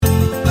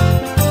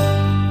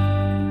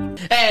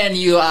And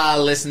you are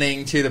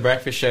listening to The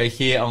Breakfast Show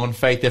here on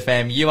Faith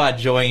FM. You are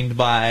joined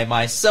by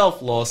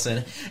myself,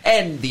 Lawson,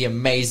 and the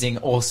amazing,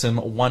 awesome,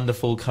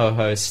 wonderful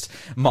co-host,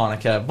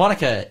 Monica.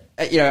 Monica,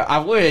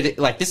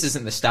 this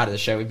isn't the start of the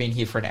show. We've been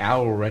here for an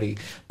hour already,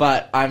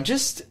 but I'm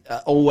just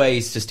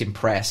always just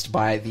impressed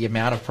by the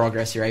amount of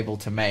progress you're able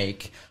to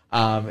make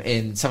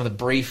in some of the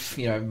brief,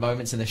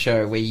 moments in the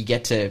show where you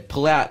get to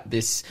pull out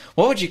this.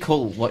 What would you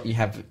call what you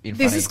have in front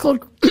of you? This is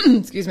called,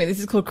 excuse me, this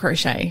is called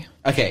crochet.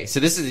 Okay, so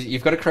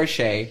you've got a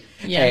crochet,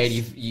 yes.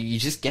 And you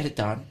just get it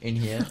done in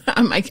here.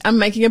 I'm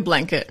making a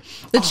blanket.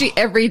 Literally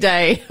every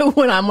day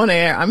when I'm on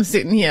air, I'm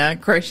sitting here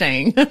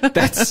crocheting.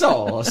 That's so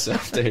awesome,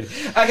 dude.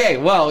 Okay,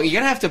 well, you're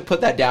gonna have to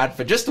put that down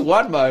for just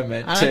one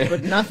moment. I don't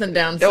put nothing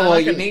down. So well,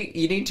 you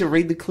need to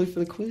read the clue for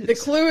the quiz. The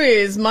clue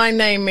is my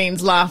name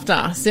means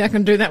laughter. See, I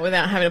can do that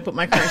without having to put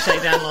my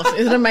crochet down. Lawson.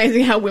 Isn't it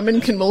amazing how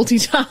women can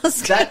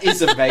multitask? That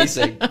is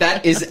amazing.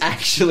 That is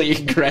actually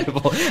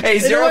incredible. Hey,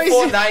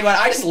 0491.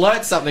 I just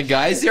learned something,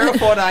 guys.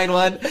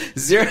 0491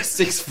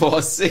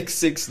 064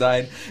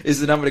 669 is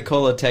the number to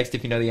call or text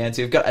if you know the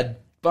answer. We've got a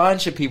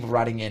bunch of people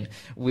writing in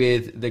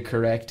with the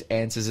correct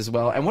answers as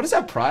well. And what is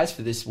our prize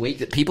for this week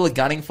that people are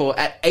gunning for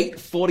at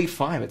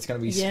 8:45? It's going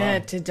to be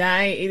fun.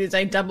 Today it is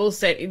a double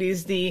set. It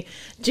is the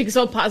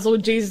jigsaw puzzle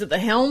Jesus at the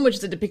Helm, which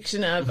is a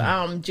depiction of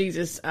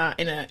Jesus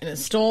in a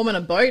storm on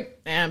a boat,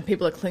 and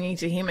people are clinging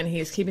to him and he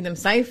is keeping them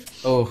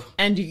safe. Oh.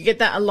 And you get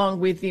that along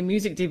with the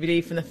music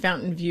DVD from the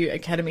Fountain View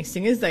Academy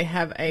Singers. They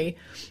have a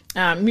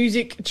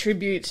music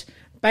tribute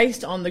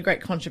based on the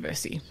Great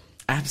Controversy.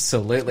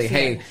 Absolutely.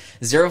 Hey,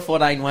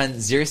 0491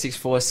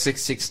 064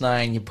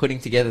 669. You're putting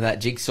together that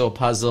jigsaw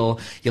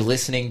puzzle. You're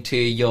listening to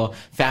your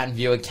Fountain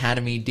View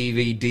Academy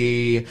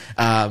DVD.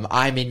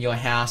 I'm in your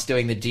house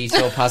doing the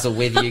jigsaw puzzle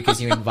with you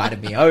because you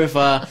invited me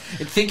over.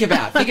 Think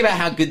about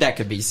how good that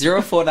could be.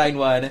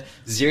 0491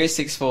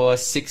 064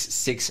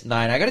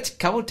 669. I got a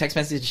couple of text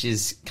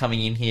messages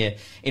coming in here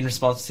in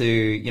response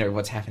to,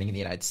 what's happening in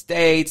the United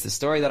States, the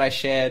story that I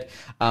shared.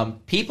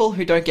 People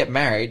who don't get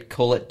married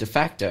call it de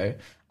facto.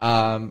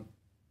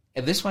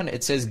 And this one,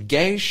 it says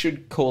gay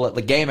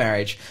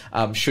marriage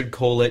should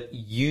call it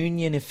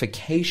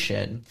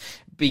unionification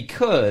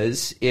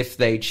because if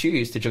they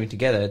choose to join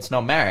together, it's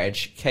not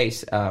marriage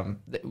case,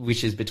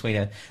 which is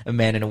between a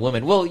man and a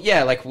woman. Well,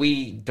 yeah, like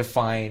we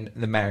define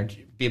the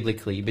marriage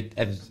biblically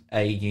as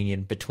a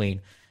union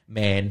between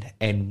man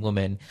and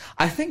woman.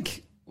 I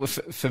think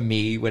for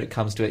me, when it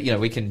comes to it,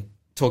 we can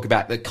talk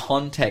about the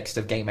context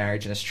of gay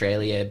marriage in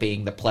Australia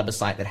being the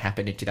plebiscite that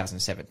happened in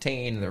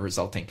 2017 and the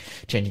resulting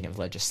changing of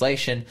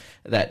legislation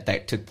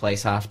that took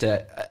place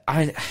after.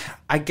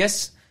 I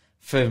guess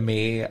for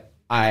me,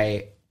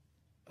 I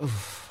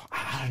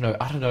don't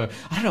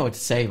know what to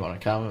say,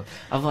 Monica.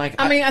 I'm like,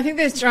 I think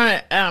they're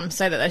trying to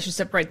say that they should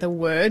separate the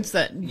words,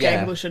 that gay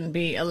people shouldn't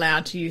be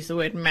allowed to use the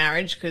word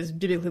marriage because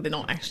biblically they're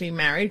not actually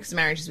married because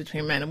marriage is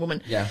between man and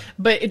woman. Yeah.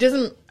 But it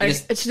doesn't,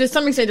 to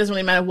some extent, it doesn't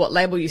really matter what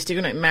label you stick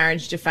on it,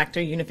 marriage, de facto,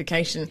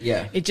 unification.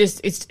 Yeah.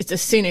 It's a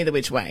sin either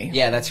which way.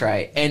 Yeah, that's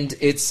right. And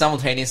it's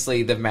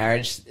simultaneously the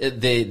marriage,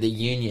 the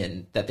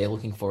union that they're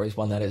looking for is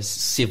one that is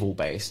civil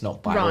based,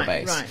 not Bible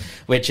based. Right.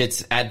 Which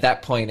it's, at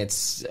that point,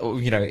 it's,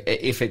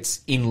 if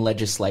it's in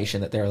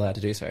legislation that they're allowed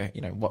to do so,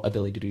 what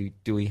ability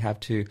do we have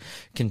to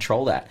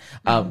control that?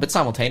 But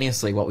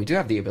simultaneously, what we do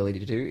have the ability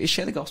to do is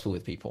share the gospel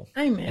with people.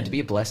 Amen. And to be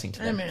a blessing to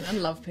them. Amen. I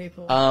love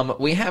people.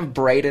 We have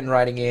Braden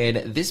writing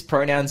in, this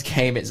pronouns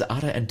game is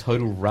utter and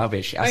total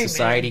rubbish. Our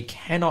society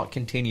cannot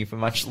continue for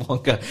much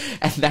longer.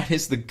 And that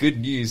is the good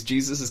news.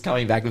 Jesus is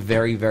coming back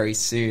very, very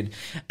soon.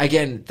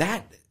 Again,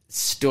 that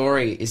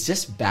story is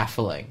just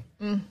baffling.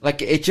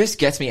 Like, it just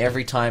gets me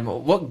every time.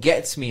 What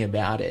gets me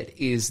about it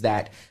is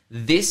that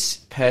this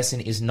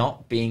person is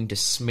not being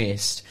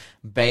dismissed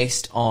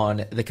based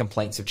on the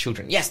complaints of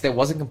children. Yes, there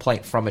was a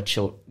complaint from a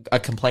child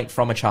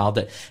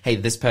that, hey,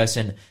 this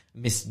person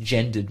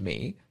misgendered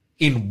me.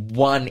 In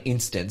one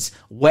instance,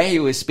 where he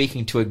was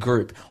speaking to a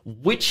group,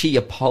 which he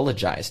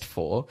apologized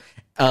for.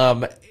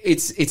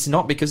 It's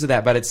not because of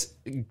that, but it's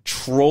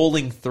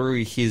trawling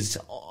through his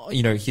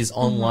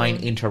online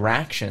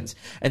interactions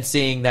and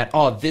seeing that,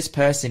 this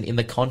person in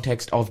the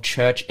context of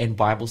church and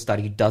Bible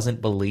study doesn't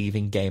believe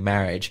in gay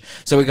marriage.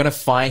 So we're going to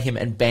fire him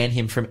and ban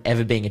him from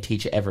ever being a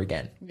teacher ever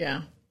again.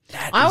 Yeah.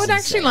 I would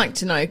actually like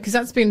to know, because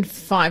that's been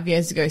 5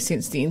 years ago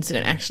since the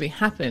incident actually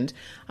happened.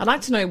 I'd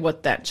like to know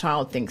what that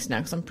child thinks now,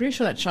 because I'm pretty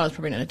sure that child's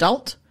probably an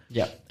adult.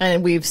 Yeah.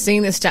 And we've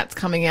seen the stats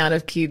coming out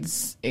of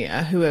kids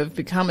who have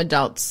become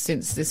adults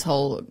since this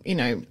whole,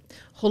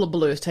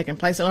 hullabaloo has taken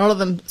place. And a lot of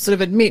them sort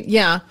of admit,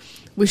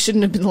 we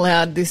shouldn't have been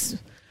allowed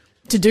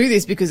to do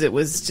this because it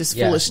was just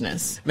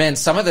foolishness. Man,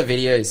 some of the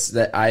videos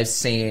that I've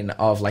seen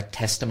of like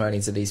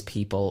testimonies of these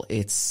people,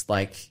 it's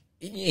like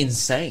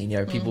insane.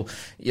 People,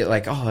 you're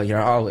like,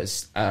 I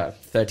was a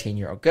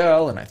 13-year-old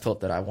girl and I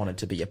thought that I wanted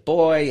to be a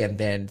boy. And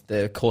then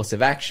the course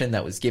of action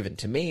that was given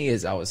to me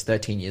is I was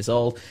 13 years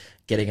old,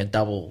 getting a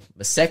double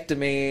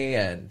mastectomy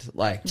and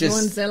like just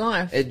ruins their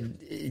life.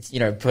 It's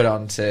put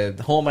onto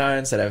the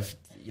hormones that have,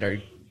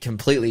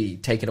 completely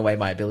taken away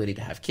my ability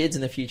to have kids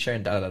in the future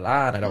and and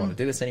I don't want to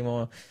do this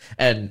anymore.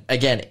 And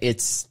again,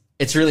 it's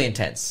really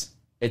intense.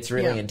 It's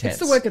really intense.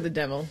 It's the work of the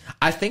devil.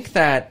 I think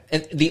that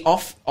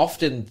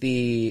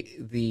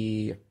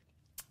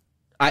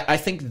I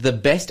think the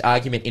best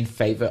argument in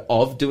favor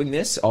of doing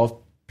this, of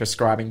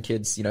prescribing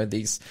kids,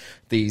 these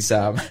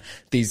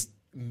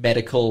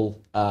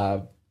medical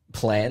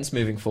plans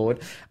moving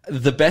forward,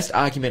 the best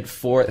argument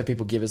for it that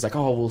people give is like,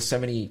 oh, well, so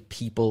many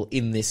people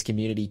in this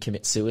community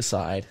commit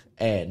suicide,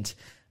 and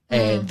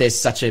there's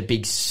such a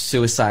big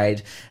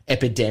suicide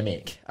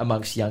epidemic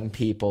amongst young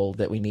people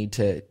that we need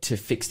to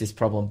fix this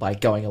problem by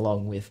going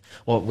along with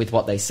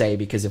what they say,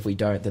 because if we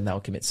don't, then they'll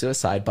commit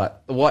suicide.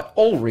 But what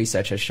all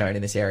research has shown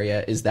in this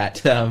area is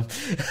that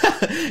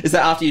is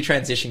that after you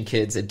transition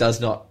kids, it does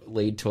not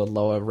lead to a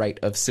lower rate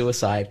of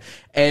suicide.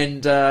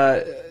 And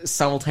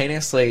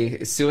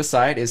simultaneously,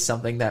 suicide is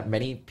something that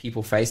many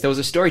people face. There was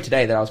a story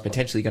today that I was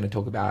potentially going to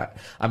talk about.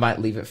 I might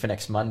leave it for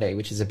next Monday,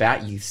 which is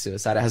about youth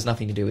suicide. It has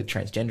nothing to do with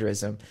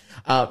transgenderism.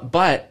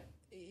 But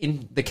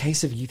in the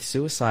case of youth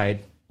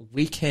suicide,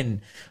 we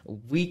can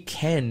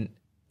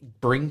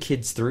bring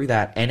kids through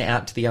that and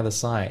out to the other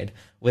side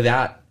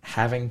without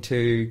having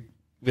to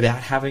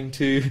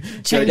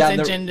change their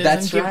genders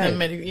and give them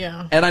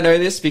medical, And I know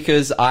this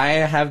because I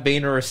have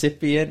been a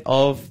recipient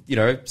of,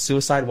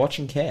 suicide watch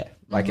and care.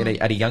 Like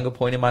at a younger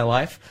point in my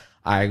life,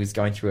 I was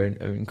going through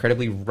an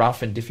incredibly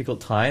rough and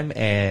difficult time,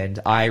 and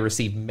I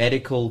received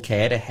medical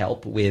care to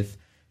help with,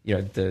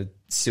 the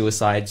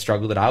suicide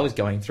struggle that I was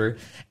going through.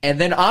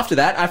 And then after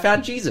that, I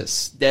found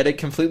Jesus. That it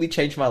completely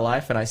changed my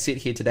life, and I sit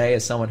here today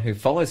as someone who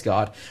follows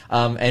God,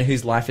 and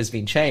whose life has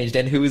been changed,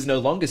 and who is no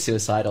longer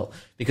suicidal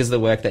because of the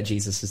work that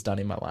Jesus has done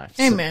in my life.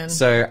 Amen.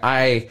 So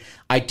I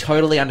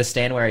totally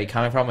understand where you're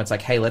coming from. It's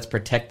like, hey, let's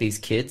protect these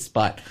kids,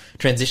 but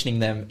transitioning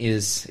them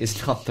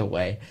is not the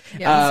way.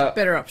 Yeah, there's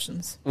better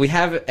options. We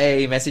have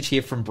a message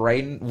here from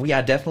Braden. We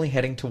are definitely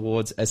heading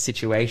towards a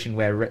situation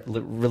where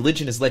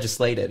religion is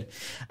legislated.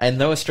 And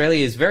though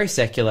Australia is very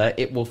secular,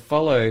 it will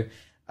follow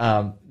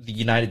the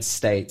United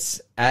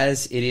States,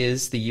 as it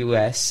is the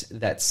US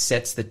that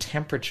sets the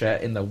temperature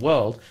in the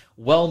world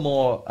well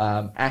more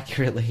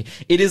accurately.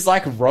 It is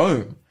like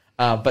Rome.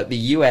 But the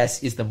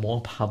US is the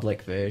more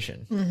public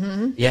version.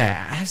 Mm-hmm.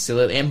 Yeah,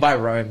 absolutely. And by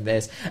Rome,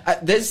 there's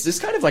this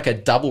kind of like a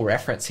double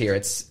reference here.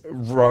 It's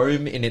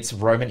Rome in its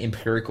Roman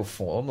empirical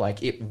form.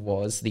 Like, it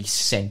was the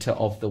center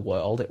of the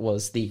world. It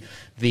was the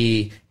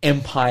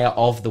empire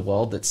of the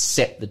world that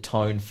set the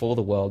tone for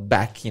the world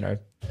back,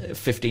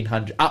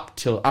 1500 up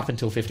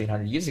until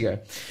 1500 years ago.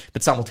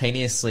 But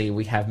simultaneously,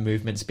 we have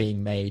movements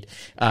being made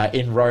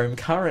in Rome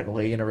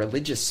currently in a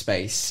religious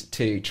space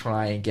to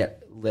try and get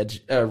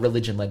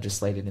religion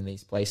legislated in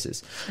these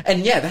places.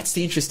 And yeah, that's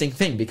the interesting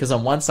thing, because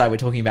on one side we're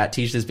talking about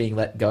teachers being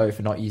let go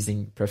for not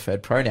using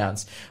preferred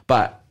pronouns,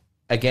 but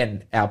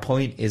again, our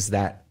point is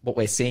that what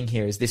we're seeing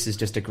here is this is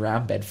just a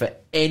ground bed for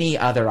any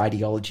other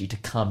ideology to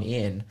come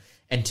in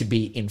and to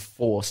be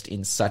enforced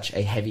in such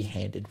a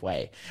heavy-handed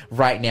way.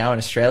 Right now in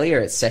Australia,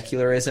 it's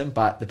secularism,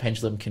 but the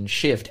pendulum can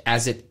shift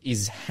as it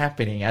is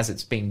happening, as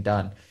it's being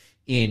done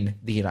in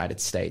the United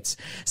States.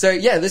 So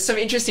yeah, there's some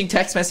interesting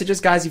text messages,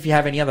 guys. If you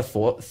have any other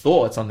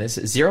thoughts on this,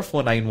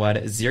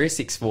 0491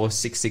 064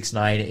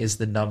 669 is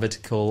the number to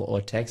call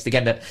or text.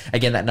 Again,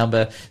 that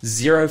number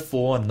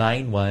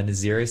 0491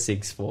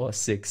 064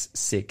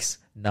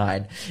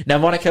 669. Now,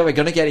 Monica, we're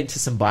going to get into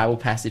some Bible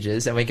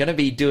passages, and we're going to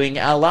be doing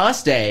our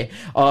last day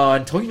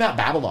on talking about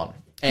Babylon.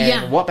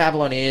 And what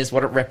Babylon is,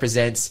 what it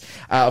represents.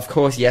 Of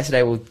course,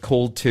 yesterday we were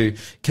called to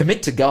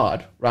commit to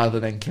God rather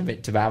than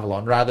commit to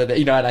Babylon. Rather than,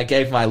 and I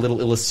gave my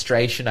little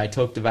illustration. I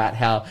talked about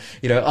how,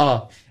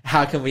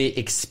 how can we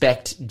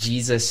expect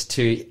Jesus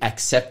to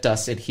accept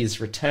us at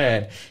his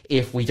return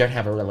if we don't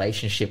have a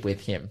relationship with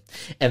him?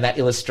 And that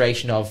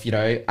illustration of,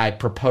 I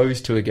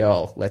proposed to a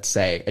girl, let's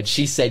say, and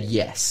she said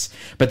yes.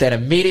 But then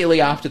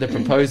immediately after the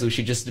proposal,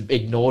 she just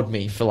ignored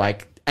me for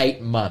like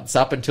 8 months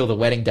up until the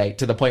wedding date,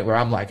 to the point where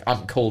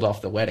I'm called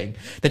off the wedding.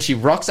 Then she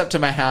rocks up to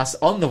my house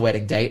on the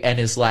wedding date and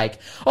is like,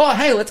 oh,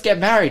 hey, let's get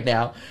married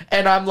now.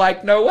 And I'm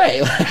like, no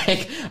way.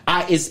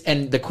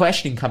 And the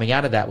question coming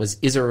out of that was,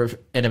 is there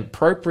an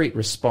appropriate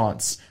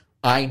response?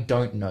 I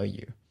don't know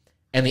you.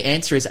 And the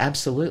answer is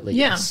absolutely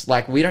yes.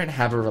 Like, we don't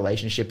have a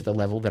relationship at the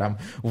level that I'm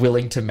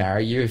willing to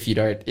marry you if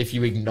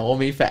you ignore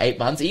me for 8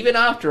 months, even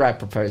after I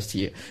propose to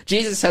you.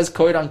 Jesus has,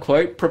 quote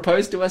unquote,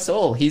 proposed to us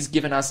all. He's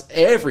given us,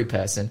 every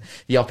person,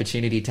 the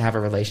opportunity to have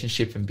a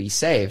relationship and be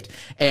saved.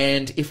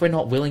 And if we're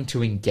not willing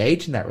to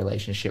engage in that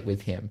relationship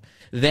with him,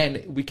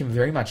 then we can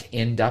very much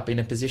end up in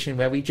a position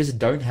where we just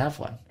don't have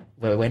one,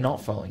 where we're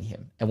not following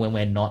him, and when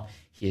we're not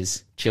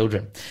his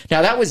children.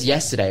 Now, that was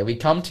yesterday. We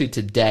come to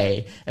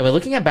today, and we're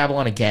looking at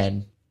Babylon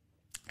again.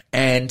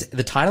 And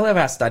the title of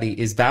our study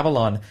is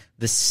Babylon,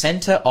 the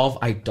Center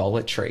of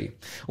Idolatry.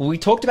 Well, we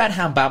talked about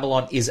how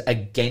Babylon is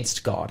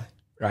against God.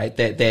 right?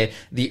 They're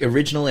the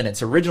original in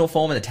its original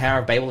form in the Tower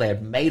of Babel. They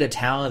have made a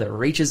tower that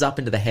reaches up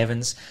into the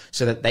heavens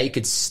so that they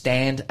could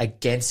stand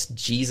against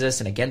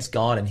Jesus and against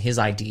God and his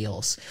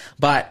ideals.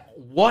 But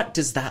what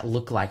does that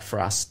look like for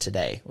us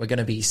today? We're going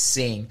to be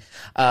seeing,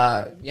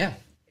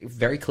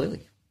 very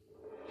clearly.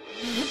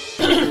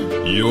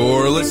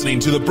 You're listening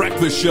to The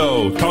Breakfast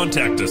Show.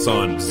 Contact us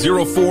on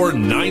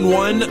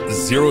 0491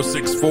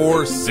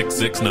 064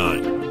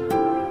 669.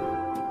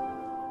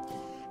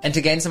 And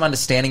to gain some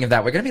understanding of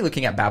that, we're going to be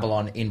looking at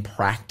Babylon in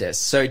practice.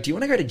 So do you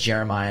want to go to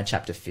Jeremiah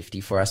chapter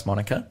 50 for us,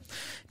 Monica?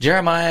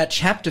 Jeremiah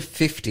chapter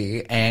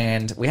 50,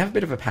 and we have a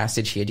bit of a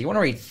passage here. Do you want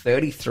to read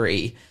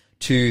 33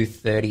 to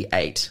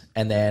 38?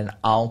 And then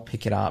I'll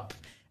pick it up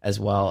as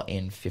well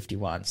in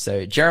 51.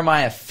 So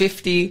Jeremiah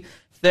 50,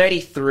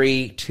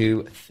 33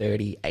 to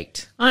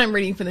 38. I'm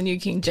reading from the New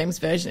King James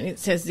Version, and it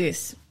says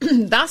this.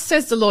 Thus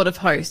says the Lord of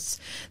hosts,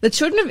 the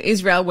children of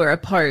Israel were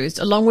opposed,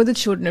 along with the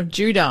children of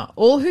Judah.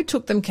 All who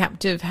took them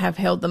captive have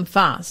held them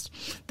fast.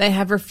 They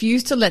have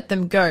refused to let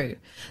them go.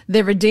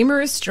 Their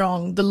Redeemer is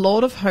strong. The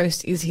Lord of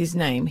hosts is his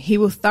name. He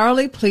will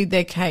thoroughly plead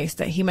their case,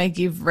 that he may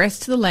give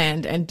rest to the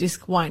land and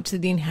disquiet to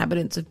the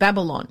inhabitants of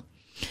Babylon.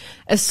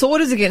 A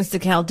sword is against the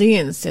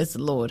Chaldeans, says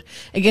the Lord,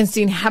 against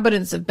the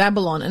inhabitants of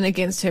Babylon and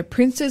against her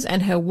princes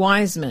and her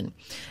wise men.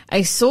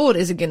 A sword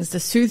is against the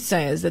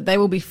soothsayers, that they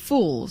will be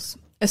fools.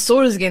 A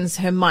sword is against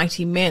her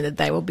mighty men, that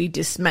they will be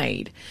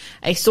dismayed.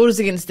 A sword is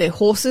against their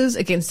horses,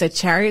 against their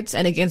chariots,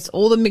 and against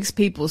all the mixed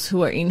peoples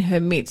who are in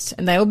her midst,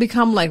 and they will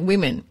become like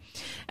women.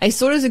 A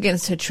sword is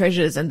against her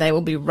treasures, and they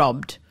will be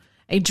robbed.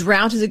 A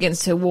drought is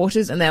against her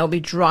waters, and they will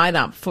be dried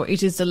up, for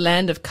it is the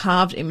land of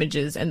carved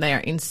images, and they are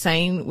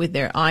insane with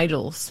their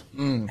idols.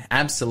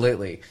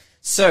 Absolutely.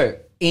 So,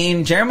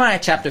 in Jeremiah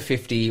chapter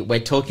 50, we're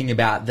talking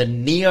about the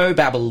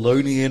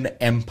Neo-Babylonian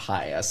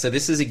Empire. So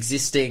this is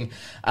existing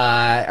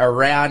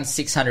around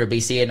 600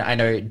 BC, and I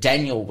know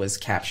Daniel was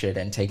captured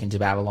and taken to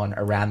Babylon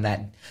around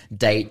that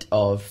date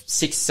of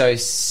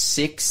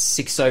 606,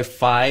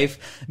 605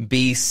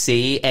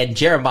 BC, and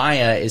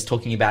Jeremiah is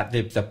talking about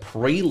the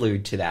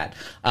prelude to that,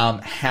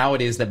 how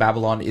it is that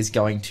Babylon is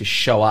going to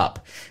show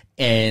up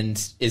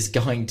and is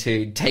going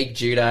to take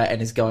Judah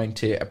and is going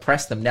to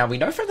oppress them. Now, we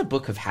know from the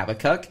book of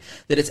Habakkuk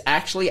that it's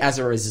actually as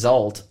a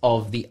result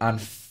of the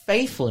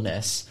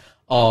unfaithfulness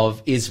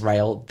of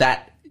Israel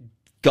that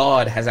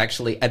God has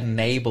actually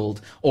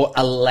enabled or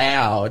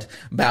allowed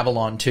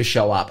Babylon to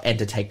show up and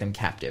to take them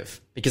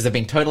captive, because they've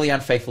been totally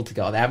unfaithful to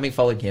God. They haven't been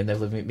following him.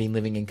 They've been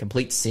living in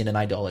complete sin and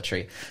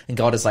idolatry. And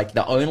God is like,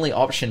 the only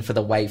option for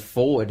a way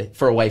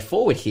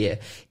forward here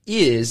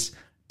is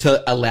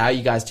to allow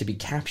you guys to be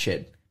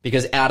captured.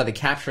 Because out of the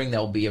capturing, there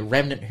will be a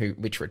remnant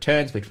which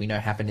returns, which we know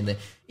happened in the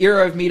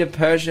era of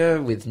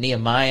Medo-Persia with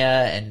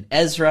Nehemiah and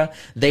Ezra.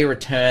 They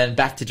return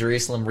back to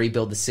Jerusalem,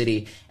 rebuild the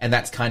city, and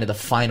that's kind of the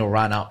final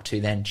run up to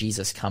then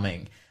Jesus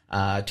coming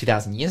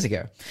 2,000 years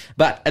ago.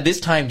 But at this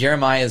time,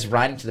 Jeremiah is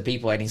writing to the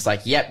people, and he's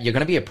like, yep, you're going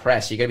to be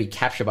oppressed. You're going to be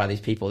captured by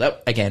these people.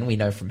 That, again, we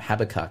know from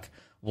Habakkuk,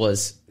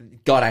 was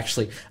God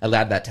actually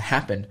allowed that to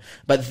happen.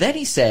 But then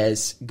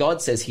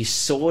God says his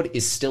sword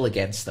is still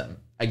against them,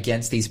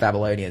 against these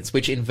Babylonians,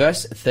 which in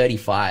verse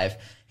 35,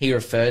 he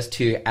refers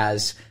to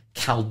as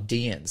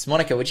Chaldeans.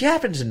 Monica, would you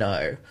happen to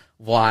know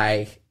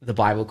why the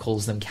Bible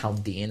calls them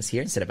Chaldeans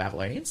here instead of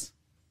Babylonians?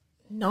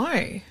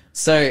 No.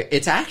 So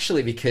it's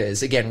actually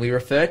because, again, we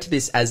refer to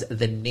this as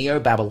the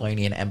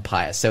Neo-Babylonian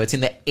Empire. So it's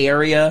in the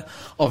area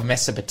of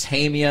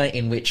Mesopotamia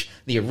in which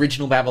the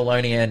original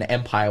Babylonian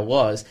Empire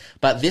was.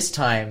 But this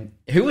time,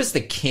 who was the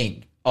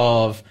king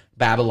of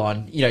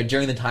Babylon,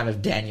 during the time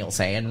of Daniel,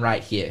 saying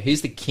right here?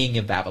 Who's the king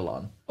of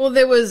Babylon? Well,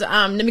 there was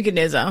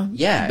Nebuchadnezzar.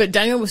 Yeah. But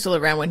Daniel was still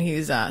around when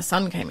his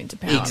son came into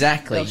power.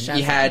 Exactly.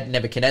 You had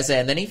Nebuchadnezzar,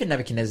 and then even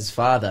Nebuchadnezzar's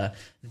father.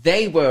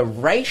 They were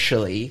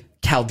racially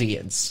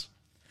Chaldeans.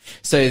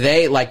 So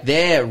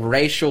their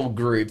racial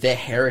group, their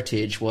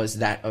heritage was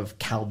that of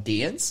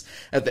Chaldeans,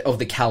 of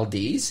the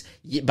Chaldees,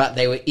 but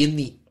they were in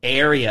the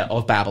area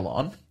of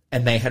Babylon,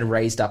 and they had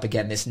raised up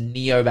again this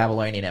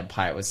Neo-Babylonian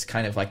Empire. It was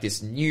kind of like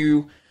this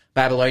new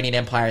Babylonian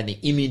Empire in the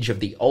image of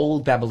the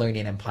old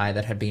Babylonian Empire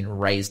that had been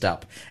raised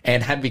up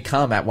and had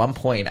become, at one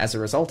point, as a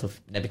result of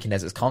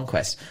Nebuchadnezzar's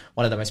conquest,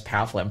 one of the most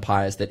powerful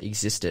empires that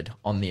existed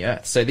on the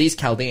earth. So these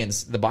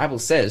Chaldeans, the Bible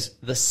says,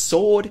 the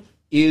sword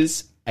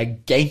is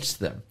against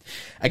them,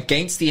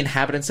 against the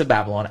inhabitants of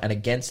Babylon and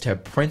against her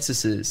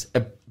princes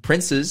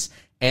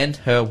and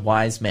her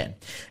wise men.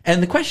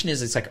 And the question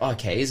is, it's like,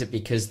 okay, is it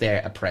because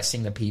they're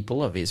oppressing the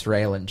people of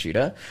Israel and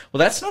Judah? Well,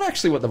 that's not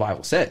actually what the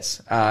Bible says.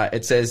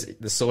 It says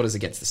the sword is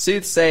against the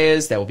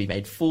soothsayers, they will be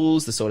made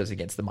fools. The sword is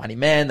against the mighty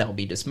men, they will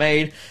be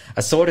dismayed.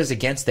 A sword is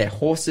against their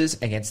horses,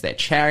 against their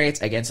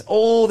chariots, against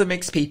all the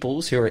mixed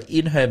peoples who are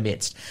in her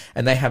midst.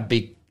 And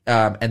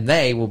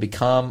they will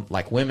become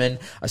like women.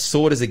 A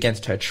sword is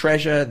against her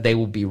treasure, they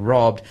will be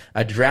robbed.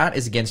 A drought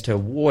is against her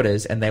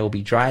waters, and they will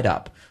be dried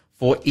up.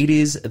 For it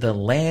is the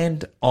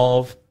land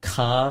of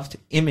carved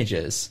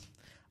images.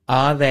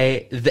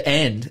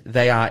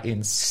 They are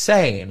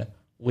insane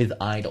with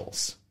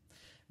idols.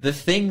 the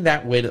thing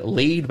that would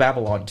lead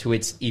Babylon to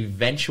its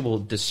eventual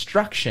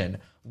destruction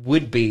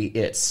would be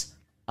its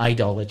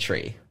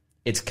idolatry,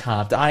 its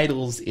carved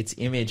idols, its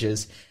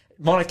images.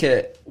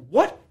 Monica,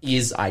 what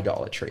is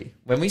idolatry?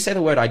 When we say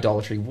the word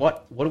idolatry,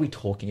 what are we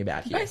talking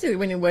about here? Basically,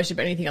 when you worship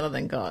anything other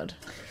than God.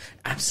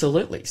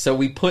 Absolutely. So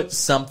we put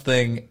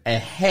something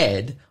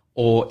ahead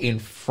or in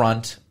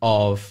front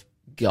of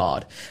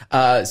God.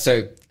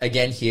 So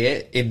again,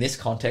 here in this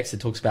context, it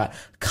talks about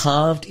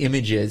carved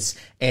images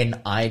and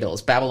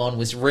idols. Babylon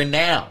was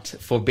renowned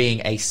for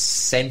being a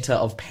center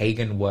of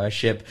pagan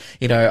worship,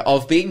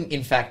 of being,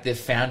 in fact, the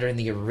founder and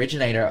the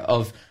originator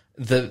of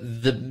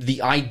the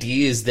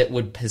ideas that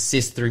would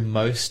persist through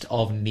most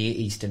of Near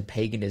Eastern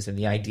paganism,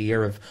 the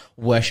idea of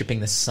worshipping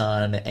the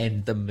sun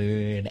and the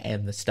moon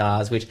and the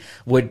stars, which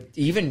would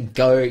even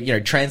go,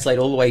 translate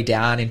all the way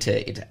down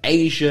into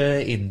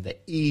Asia, in the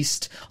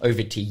East,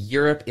 over to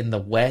Europe, in the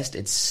West.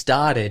 It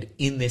started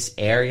in this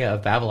area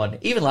of Babylon.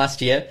 Even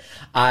last year,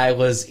 I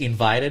was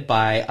invited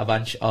by a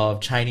bunch of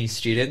Chinese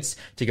students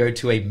to go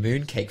to a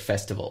mooncake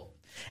festival.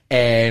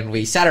 And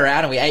we sat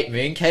around and we ate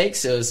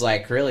mooncakes. It was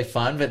really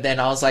fun. But then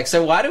I was like,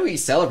 so why do we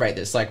celebrate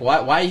this? Why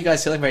are you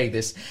guys celebrating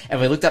this?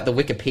 And we looked up the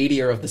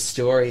Wikipedia of the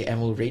story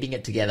and we were reading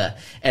it together.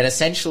 And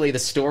essentially the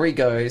story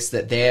goes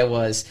that there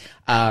was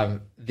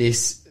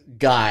this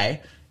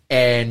guy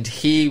and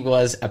he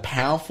was a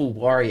powerful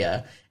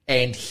warrior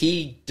and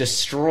he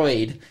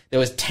there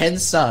was 10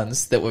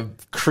 suns that were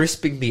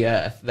crisping the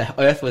earth. The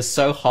earth was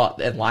so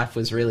hot and life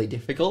was really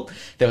difficult.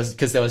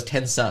 Because there was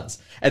 10 suns.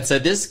 And so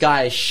this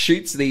guy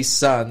shoots these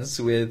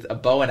suns with a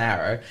bow and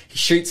arrow. He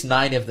shoots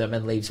 9 of them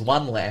and leaves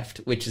 1 left,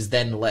 which is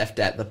then left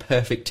at the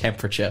perfect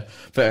temperature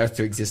for Earth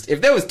to exist. If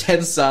there was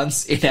 10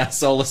 suns in our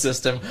solar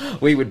system,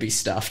 we would be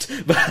stuffed.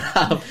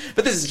 But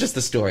this is just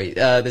the story.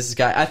 This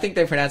guy, I think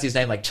they pronounce his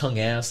name like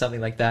Chang'e or something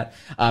like that.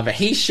 But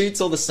he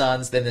shoots all the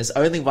suns, then there's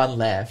only 1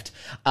 left.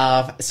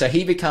 So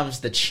he becomes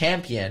the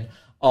champion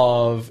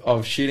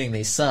of shooting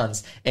these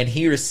suns, and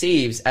he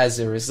receives as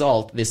a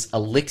result this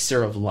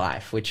elixir of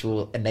life, which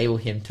will enable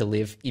him to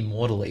live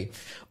immortally.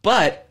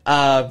 But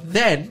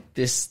then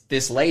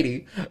this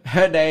lady,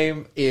 her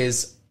name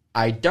is,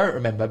 I don't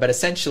remember, but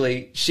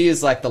essentially she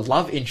is like the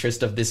love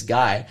interest of this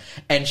guy,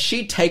 and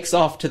she takes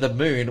off to the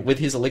moon with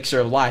his elixir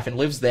of life and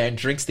lives there and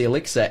drinks the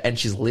elixir, and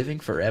she's living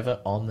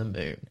forever on the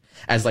moon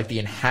as the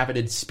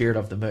inhabited spirit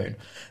of the moon.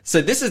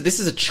 So this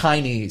is a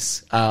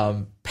Chinese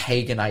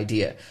pagan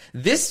idea.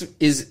 This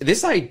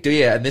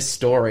idea and this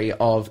story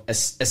of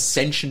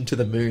ascension to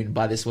the moon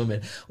by this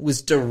woman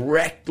was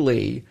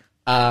directly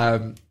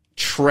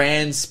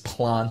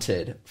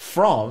transplanted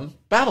from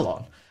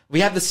Babylon. We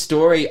have the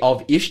story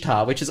of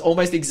Ishtar, which is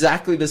almost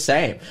exactly the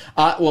same.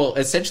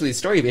 Essentially the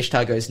story of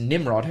Ishtar goes,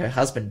 Nimrod, her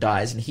husband,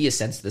 dies and he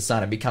ascends to the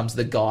sun and becomes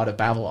the god of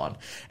Babylon.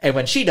 And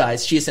when she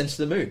dies, she ascends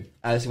to the moon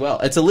as well.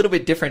 It's a little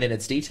bit different in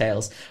its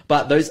details,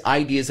 but those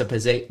ideas are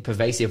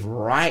pervasive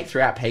right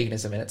throughout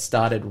paganism, and it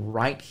started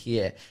right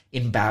here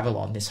in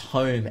Babylon, this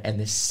home and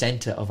this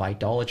center of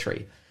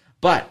idolatry.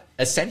 But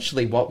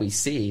essentially what we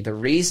see, the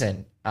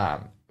reason,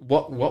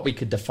 what we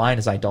could define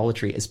as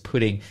idolatry is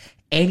putting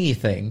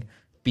anything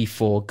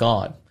before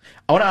God.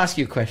 I want to ask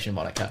you a question,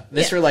 Monica.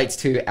 This relates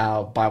to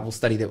our Bible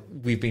study that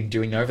we've been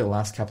doing over the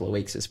last couple of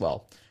weeks as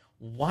well.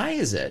 Why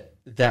is it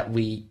that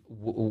we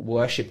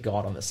worship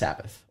God on the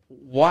Sabbath?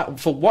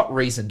 For what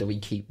reason do we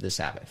keep the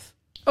Sabbath?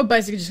 Oh,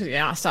 basically just because he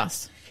asked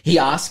us. He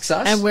asks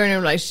us? And we're in a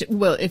relationship.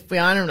 Well, if we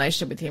are in a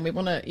relationship with him, we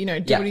want to,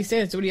 do what he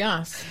says, do what he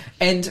asks.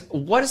 And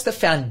what is the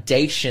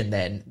foundation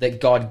then that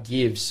God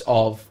gives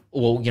of,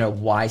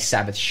 why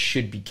Sabbath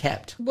should be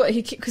kept? Well,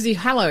 because he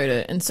hallowed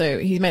it, and so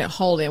he made it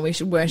holy, and we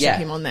should worship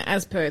him on that,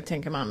 as per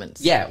 10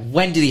 Commandments. Yeah.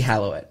 When did he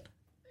hallow it?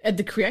 At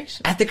the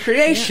creation. At the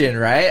creation,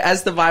 right?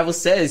 As the Bible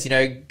says,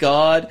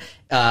 God,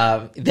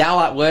 thou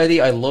art worthy,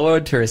 O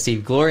Lord, to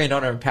receive glory and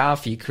honor and power,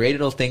 for you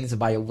created all things, and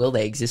by your will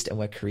they exist and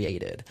were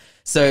created.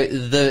 So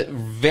the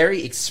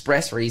very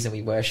express reason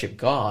we worship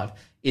God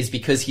is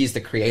because he is the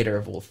creator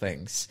of all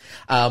things.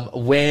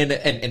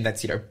 And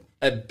that's,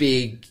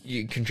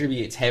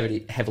 contributes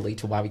heavily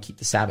to why we keep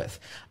the Sabbath.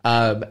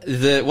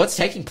 What's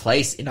taking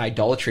place in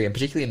idolatry, and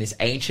particularly in this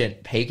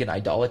ancient pagan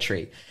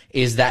idolatry,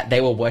 is that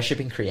they were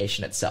worshipping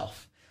creation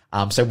itself.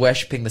 So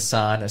worshipping the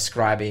sun,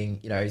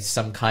 ascribing,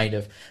 some kind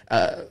of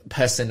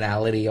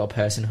personality or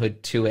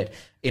personhood to it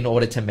in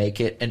order to make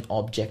it an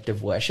object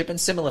of worship.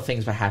 And similar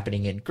things were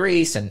happening in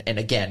Greece. And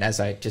again, as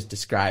I just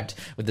described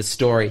with the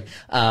story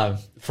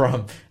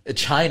from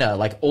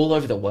China, all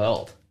over the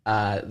world,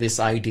 this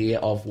idea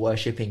of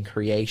worshipping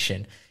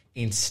creation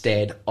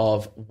instead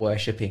of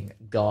worshipping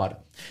God.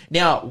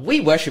 Now,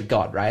 we worship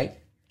God, right?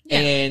 Yeah.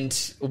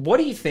 And what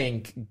do you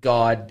think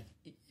God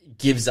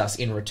gives us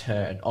in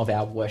return of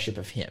our worship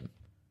of him?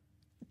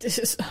 This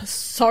is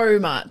so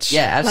much.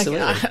 Yeah,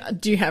 absolutely.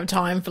 Do you have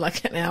time for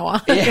an hour?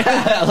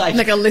 Yeah,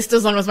 like a list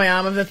as long as my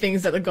arm of the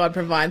things that the God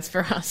provides for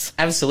us.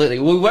 Absolutely.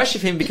 We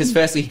worship him because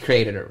firstly he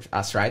created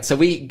us, right? So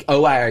we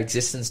owe our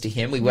existence to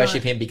him. We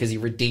worship him because he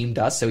redeemed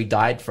us, so he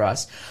died for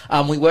us.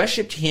 We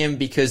worshipped him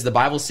because the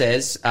Bible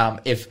says,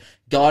 if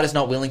God is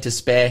not willing to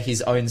spare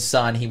his own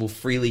son. He will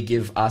freely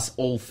give us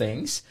all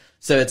things.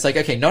 So it's like,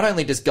 okay, not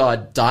only does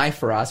God die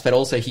for us, but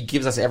also he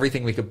gives us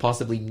everything we could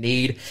possibly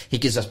need. He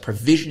gives us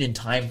provision in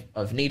time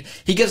of need.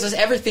 He gives us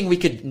everything we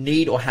could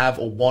need or have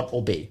or want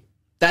or be.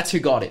 That's who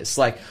God is.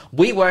 Like,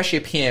 we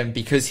worship him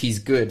because he's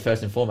good,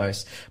 first and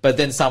foremost. But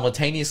then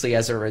simultaneously,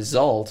 as a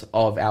result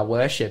of our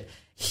worship,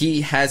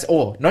 he has,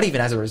 or not even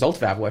as a result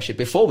of our worship,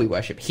 before we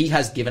worship, he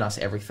has given us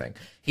everything.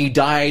 He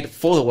died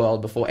for the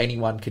world before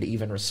anyone could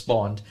even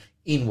respond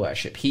in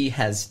worship. He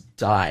has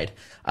died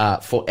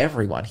for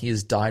everyone. He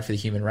has died for the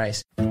human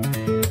race.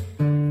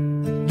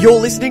 You're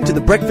listening to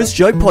the Breakfast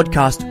Show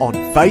podcast on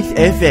Faith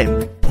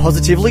FM.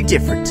 Positively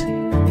different.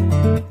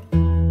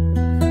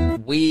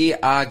 We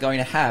are going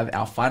to have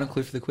our final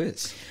clue for the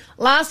quiz.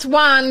 Last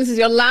one. This is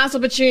your last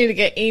opportunity to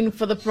get in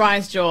for the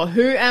prize draw.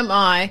 Who am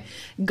I?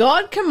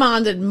 God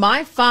commanded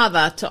my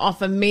father to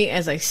offer me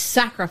as a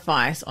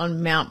sacrifice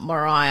on Mount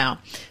Moriah.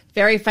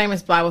 Very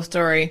famous Bible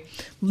story.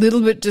 Little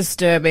bit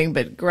disturbing,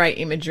 but great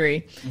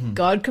imagery. Mm-hmm.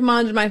 God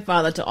commanded my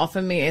father to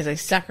offer me as a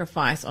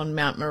sacrifice on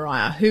Mount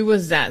Moriah. Who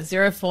was that?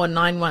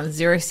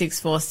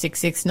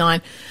 0491064669.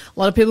 A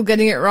lot of people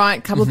getting it right.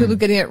 A couple of people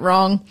getting it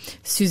wrong.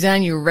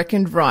 Suzanne, you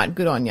reckoned right.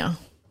 Good on you.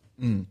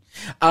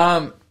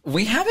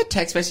 We have a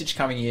text message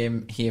coming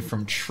in here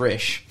from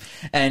Trish.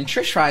 And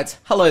Trish writes,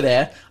 hello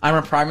there. I'm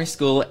a primary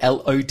school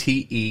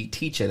LOTE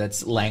teacher.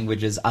 That's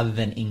languages other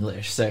than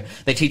English. So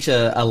they teach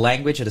a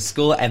language at a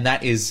school, and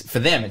that is, for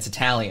them, it's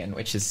Italian,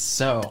 which is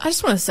so... I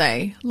just want to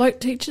say, LOTE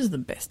teachers are the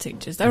best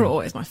teachers. They were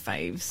always my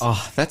faves.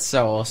 Oh, that's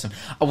so awesome.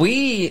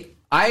 I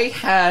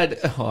had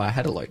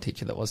a LOTE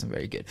teacher that wasn't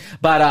very good.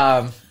 But,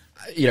 I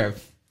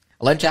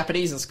learned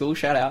Japanese in school,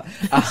 shout out.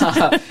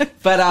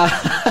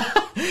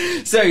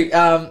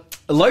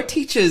 LOTE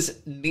teachers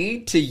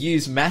need to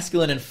use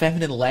masculine and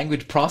feminine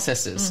language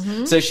processes.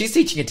 Mm-hmm. So she's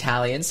teaching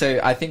Italian.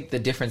 So I think the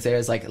difference there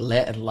is like le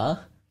and la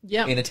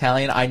in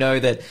Italian. I know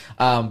that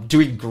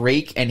doing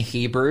Greek and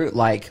Hebrew,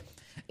 like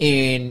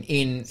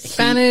in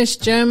Spanish,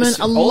 German,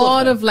 a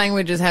lot of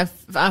languages have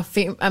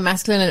a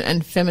masculine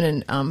and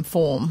feminine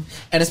form.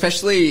 And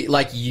especially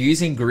like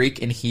using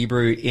Greek and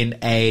Hebrew in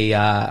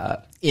a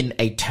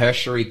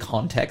tertiary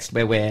context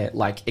where we're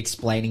like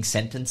explaining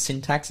sentence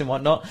syntax and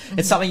whatnot,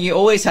 it's something you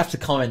always have to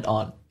comment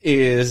on,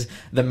 is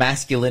the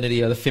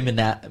masculinity or the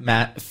feminality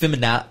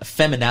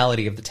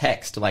of the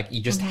text. Like,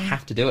 you just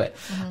have to do it.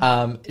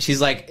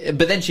 She's like,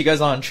 but then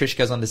Trish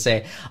goes on to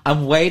say,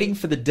 I'm waiting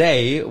for the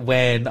day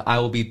when I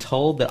will be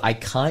told that I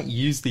can't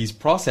use these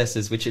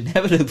processes, which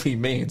inevitably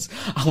means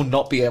I will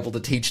not be able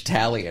to teach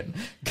Italian.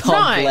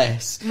 God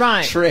bless.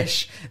 Right.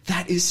 Trish,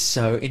 that is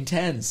so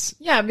intense.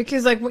 Yeah,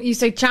 because like you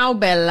say ciao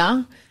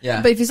bella.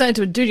 Yeah. But if you say it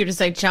to a dude, you have to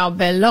say ciao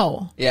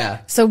bello.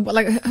 Yeah. So,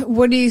 like,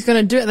 what are you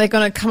going to do? Are they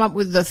going to come up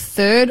with the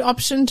third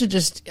option to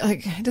just,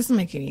 like, it doesn't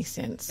make any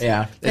sense.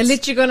 Yeah. They're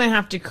literally going to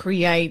have to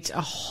create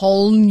a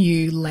whole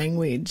new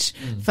language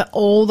for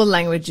all the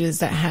languages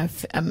that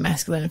have a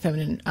masculine and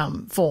feminine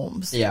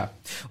forms. Yeah.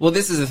 Well,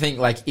 this is the thing,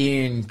 like,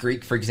 in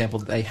Greek, for example,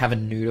 they have a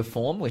neuter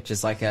form, which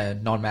is like a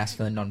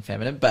non-masculine,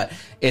 non-feminine, but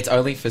it's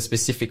only for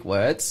specific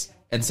words.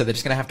 And so they're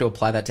just going to have to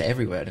apply that to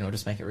every word, and it'll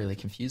just make it really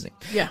confusing.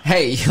 Yeah.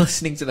 Hey, you're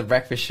listening to The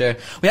Breakfast Show.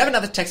 We have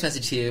another text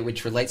message here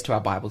which relates to our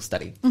Bible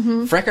study.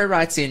 Freco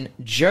writes in,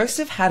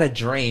 Joseph had a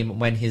dream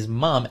when his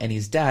mum and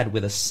his dad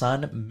were the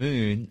sun and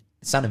moon,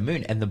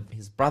 and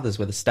his brothers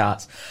were the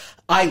stars.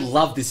 I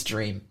love this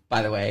dream,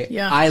 by the way.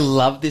 Yeah. I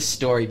love this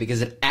story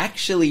because it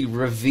actually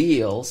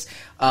reveals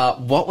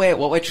what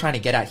we're trying to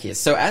get at here.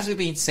 So as we've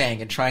been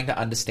saying and trying to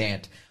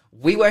understand,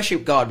 we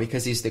worship God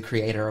because he's the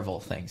creator of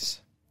all things.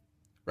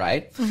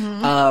 Right?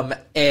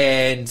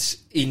 And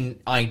in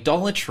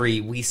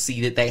idolatry, we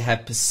see that they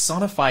have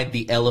personified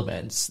the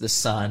elements, the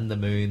sun, the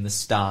moon, the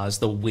stars,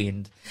 the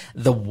wind,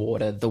 the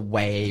water, the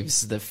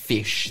waves, the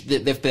fish.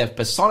 They've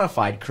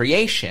personified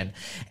creation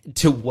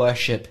to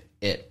worship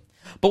it.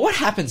 But what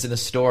happens in the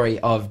story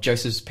of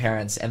Joseph's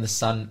parents and the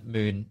sun,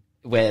 moon,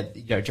 where,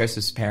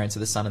 Joseph's parents are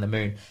the sun and the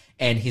moon,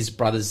 and his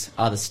brothers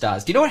are the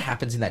stars? Do you know what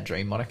happens in that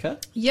dream, Monica?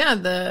 Yeah,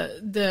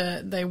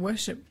 they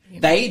worship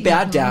him. They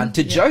bow down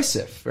to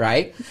Joseph,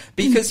 right?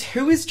 Because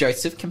who is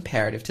Joseph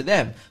comparative to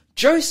them?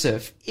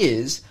 Joseph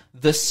is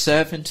the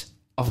servant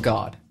of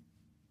God.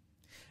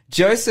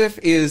 Joseph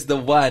is the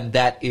one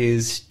that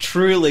is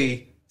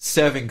truly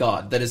serving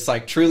God, that is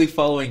like truly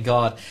following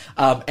God,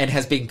 and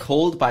has been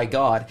called by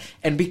God.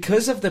 And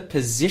because of the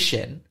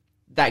position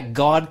that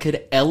God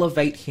could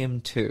elevate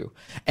him to,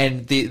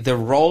 and the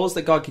roles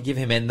that God could give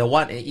him, and the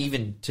one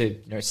even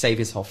to save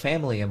his whole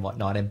family and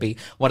whatnot, and be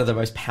one of the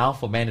most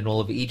powerful men in all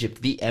of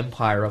Egypt, the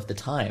empire of the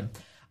time.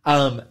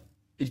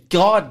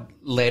 God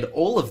led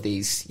all of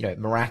these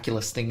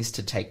miraculous things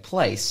to take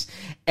place,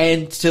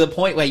 and to the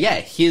point where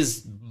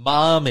his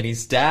mom and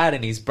his dad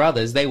and his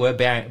brothers, they were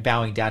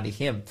bowing down to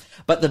him.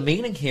 But the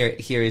meaning here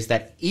is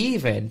that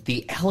even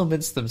the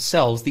elements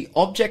themselves, the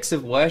objects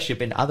of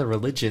worship in other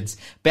religions,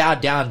 bow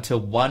down to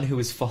one who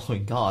is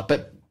following God,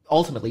 but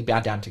ultimately bow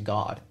down to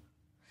God.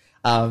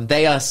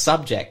 They are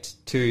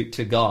subject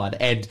to God.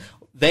 And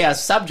they are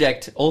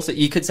subject also.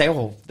 You could say,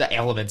 oh, the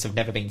elements have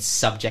never been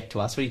subject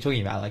to us. What are you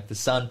talking about? Like the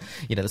sun,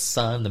 the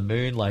sun, the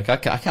moon. Like I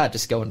can't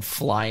just go and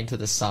fly into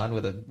the sun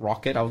with a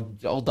rocket.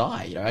 I'll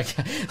die.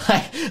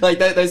 Like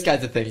those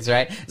kinds of things,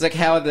 right? It's like,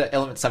 how are the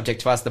elements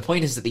subject to us? The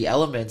point is that the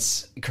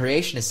elements,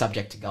 creation is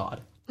subject to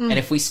God. And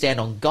if we stand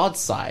on God's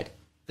side,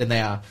 then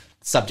they are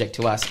subject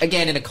to us.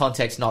 Again, in a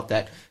context, not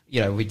that,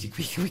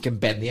 we can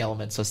bend the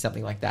elements or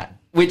something like that.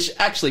 Which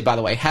actually, by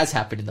the way, has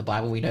happened in the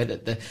Bible. We know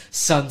that the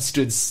sun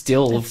stood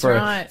still for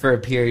a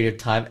period of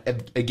time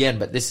again,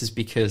 but this is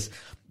because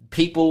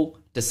people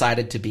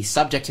decided to be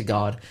subject to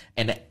God,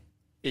 and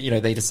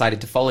they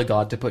decided to follow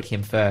God, to put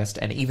him first,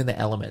 and even the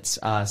elements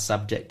are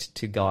subject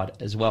to God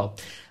as well.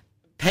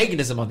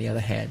 Paganism, on the other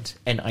hand,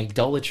 and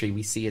idolatry,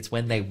 we see it's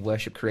when they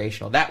worship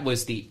creation, or that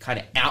was the kind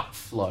of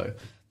outflow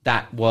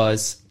that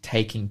was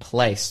taking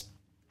place.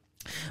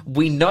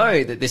 We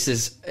know that this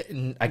is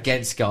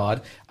against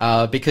God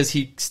because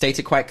he states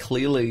it quite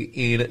clearly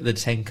in the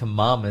Ten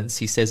Commandments.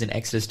 He says in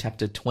Exodus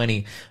chapter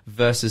 20,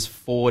 verses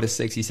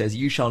 4-6, he says,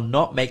 "You shall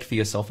not make for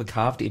yourself a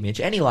carved image,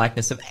 any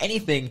likeness of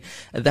anything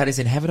that is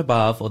in heaven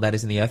above, or that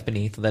is in the earth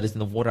beneath, or that is in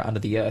the water under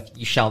the earth.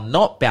 You shall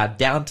not bow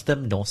down to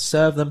them, nor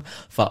serve them.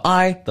 For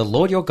I, the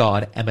Lord your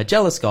God, am a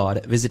jealous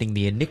God, visiting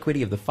the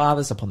iniquity of the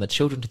fathers upon the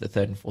children to the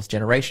third and fourth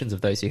generations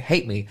of those who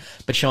hate me,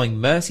 but showing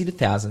mercy to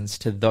thousands,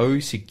 to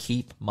those who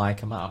keep my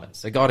commandments."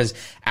 So God is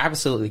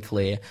absolutely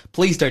clear.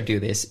 Please don't do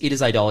this. It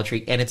is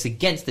idolatry, and it's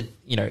against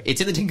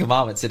it's in the Ten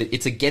Commandments that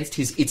it's against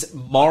it's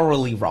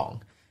morally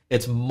wrong.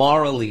 It's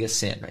morally a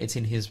sin. It's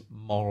in his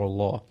moral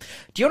law.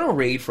 Do you want to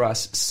read for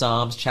us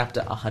Psalms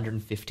chapter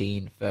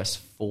 115, verse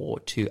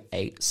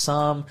 4-8?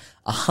 Psalm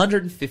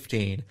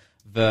 115,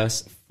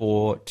 verse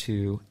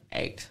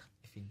 4-8.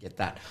 If you can get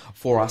that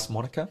for us,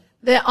 Monica.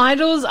 Their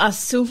idols are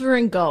silver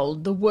and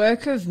gold, the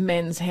work of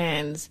men's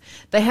hands.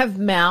 They have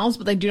mouths,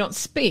 but they do not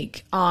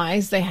speak.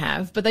 Eyes they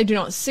have, but they do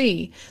not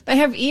see. They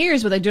have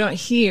ears, but they do not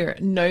hear.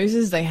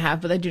 Noses they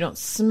have, but they do not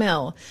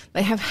smell.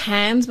 They have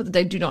hands, but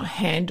they do not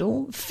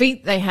handle.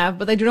 Feet they have,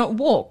 but they do not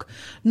walk.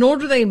 Nor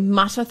do they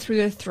mutter through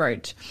their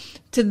throat.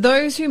 To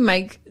those who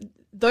make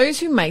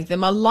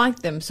them are like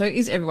them. So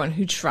is everyone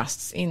who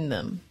trusts in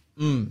them.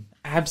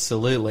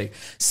 Absolutely.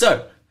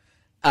 So,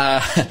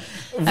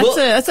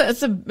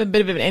 that's a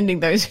bit of an ending.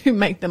 Those who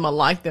make them are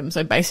like them,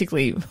 so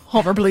basically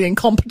horribly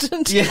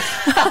incompetent. Yeah.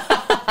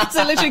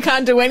 So literally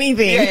can't do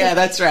anything. Yeah,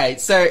 that's right.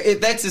 So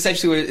that's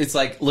essentially what it's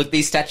like. Look,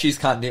 these statues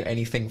can't do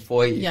anything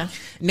for you. Yeah.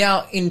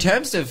 Now, in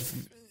terms of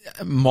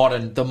the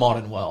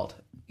modern world,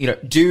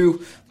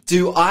 do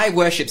I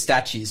worship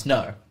statues?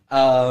 No.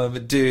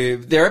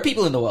 There are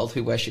people in the world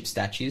who worship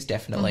statues,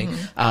 definitely.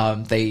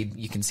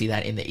 You can see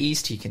that in the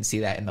East, you can see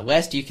that in the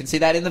West, you can see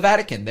that in the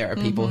Vatican. There are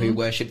people who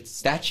worship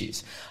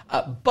statues.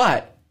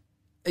 But,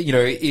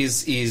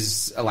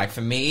 is like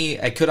for me,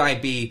 could I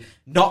be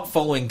not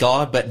following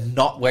God, but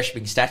not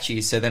worshiping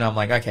statues? So then I'm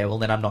like, okay, well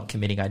then I'm not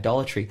committing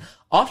idolatry.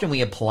 Often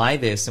we apply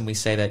this and we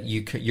say that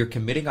you're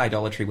committing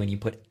idolatry when you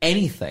put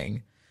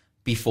anything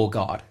before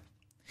God.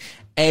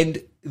 And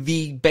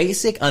the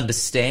basic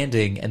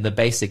understanding and the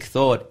basic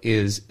thought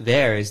is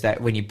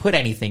that when you put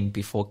anything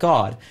before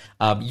God,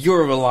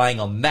 you're relying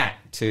on that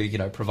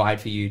to,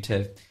 provide for you,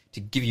 to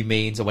give you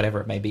means or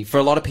whatever it may be. For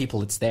a lot of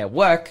people, it's their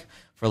work.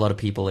 For a lot of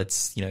people,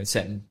 it's,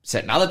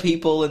 certain other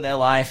people in their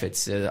life.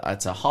 It's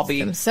a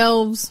hobby.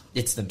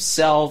 It's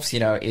themselves.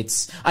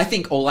 I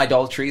think all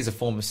idolatry is a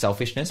form of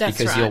selfishness. That's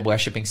because you're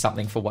worshipping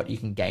something for what you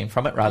can gain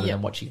from it rather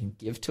than what you can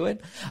give to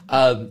it.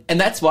 And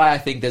that's why I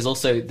think there's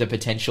also the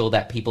potential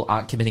that people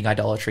aren't committing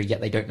idolatry yet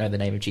they don't know the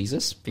name of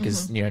Jesus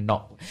because,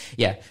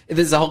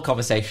 there's a whole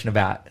conversation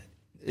about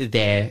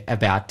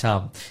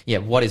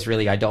what is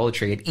really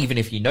idolatry. And even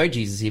if you know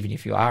Jesus, even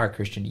if you are a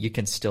Christian, you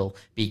can still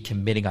be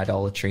committing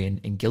idolatry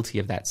and guilty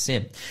of that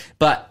sin.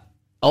 But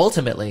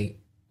ultimately,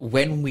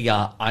 when we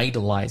are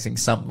idolizing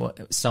someone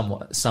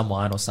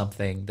or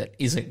something that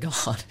isn't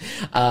God,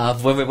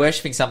 when we're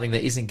worshiping something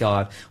that isn't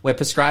God, we're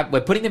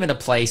putting them in a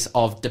place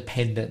of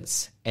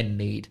dependence and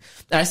need.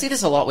 And I see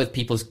this a lot with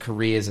people's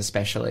careers,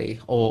 especially,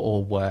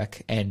 or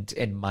work and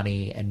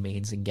money and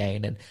means and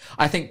gain. And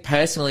I think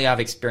personally I've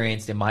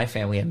experienced in my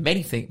family, and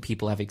many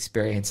people have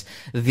experienced,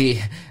 the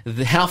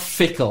how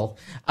fickle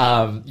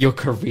your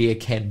career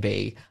can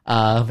be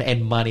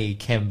and money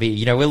can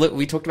be.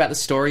 We talked about the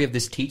story of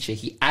this teacher.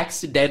 He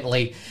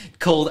accidentally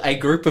called a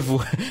group of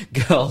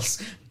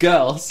girls,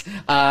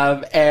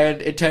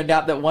 and it turned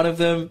out that one of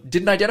them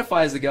didn't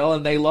identify as a girl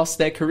and they lost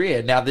their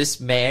career. Now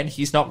this man,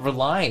 he's not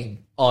relying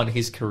on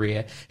his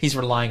career, he's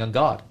relying on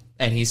God.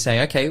 And he's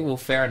saying, okay, well,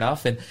 fair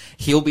enough, and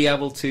he'll be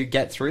able to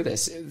get through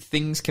this.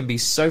 Things can be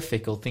so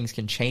fickle, things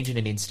can change in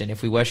an instant.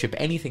 If we worship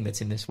anything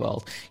that's in this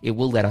world, it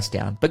will let us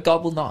down, but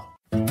God will not.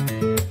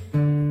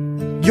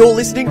 You're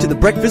listening to the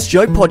Breakfast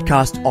Show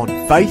podcast on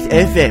Faith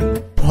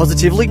FM.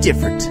 Positively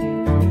different.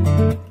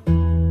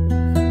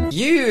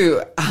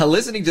 You are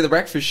listening to The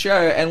Breakfast Show,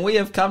 and we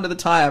have come to the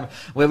time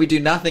where we do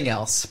nothing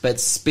else but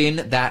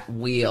spin that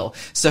wheel.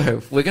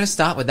 So we're going to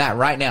start with that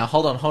right now.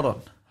 Hold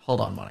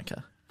on,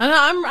 Monica. I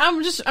know,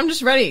 I'm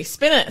just ready.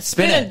 Spin it,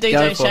 DJ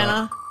Go for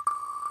Shanna.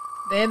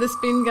 There the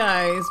spin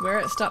goes. Where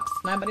it stops,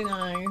 nobody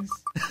knows.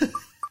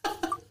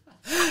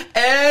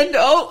 And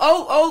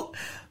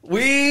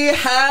we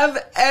have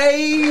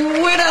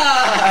a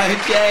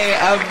winner. Okay,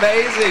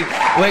 amazing.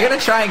 We're gonna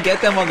try and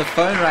get them on the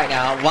phone right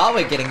now. While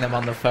we're getting them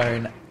on the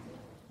phone,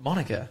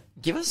 Monica,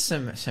 give us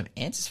some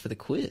answers for the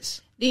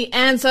quiz. The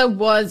answer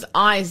was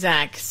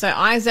Isaac. So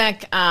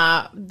Isaac,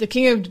 the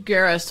king of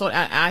Gerar sought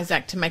out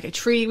Isaac to make a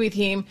treaty with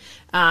him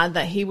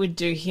that he would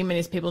do him and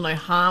his people no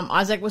harm.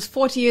 Isaac was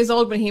 40 years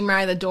old when he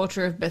married the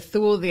daughter of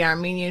Bethuel, the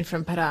Aramean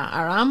from Padar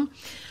Aram.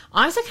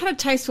 Isaac had a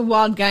taste for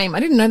wild game. I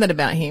didn't know that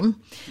about him.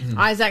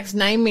 Isaac's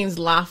name means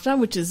laughter,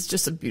 which is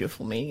just a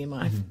beautiful meaning in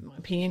my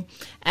opinion.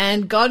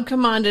 And God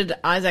commanded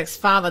Isaac's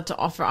father to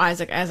offer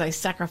Isaac as a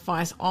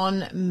sacrifice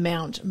on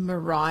Mount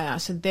Moriah.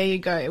 So there you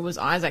go. It was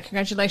Isaac.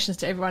 Congratulations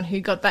to everyone who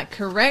got that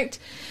correct.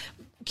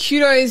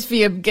 Kudos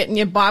for getting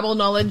your Bible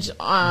knowledge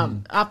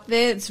up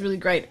there. It's a really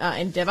great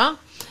endeavor.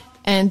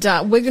 And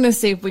we're going to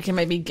see if we can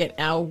maybe get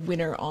our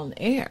winner on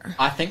air.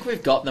 I think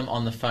we've got them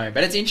on the phone.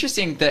 But it's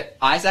interesting that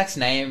Isaac's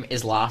name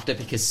is Laughter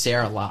because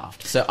Sarah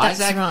laughed. So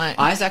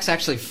Isaac's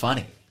actually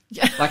funny.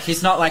 Yeah. Like,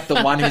 he's not like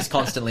the one who's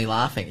constantly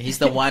laughing. He's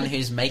the one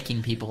who's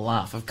making people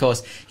laugh. Of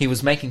course, he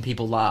was making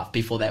people laugh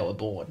before they were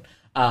born.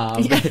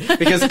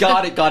 Because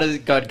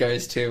God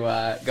goes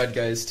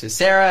to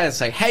Sarah and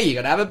say, hey, you're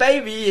going to have a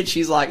baby. And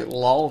she's like,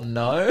 lol,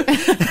 no.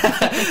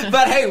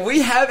 But hey,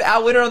 we have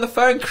our winner on the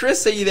phone.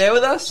 Chris, are you there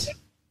with us?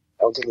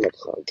 I'll give him a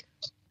plug.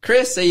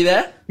 Chris, are you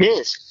there?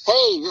 Yes.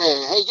 Hey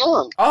there, how you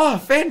going? Oh,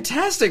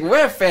 fantastic.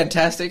 We're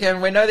fantastic.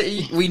 And we know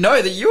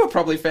that you are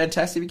probably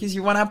fantastic because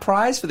you won our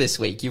prize for this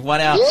week. You won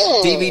our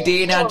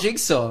DVD and our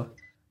jigsaw.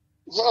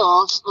 Yeah,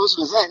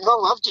 awesome as that. And I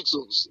love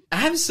jigsaws.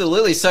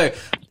 Absolutely. So,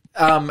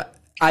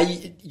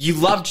 you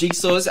love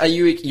jigsaws?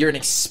 You're an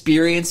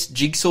experienced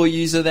jigsaw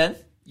user then,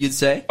 you'd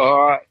say?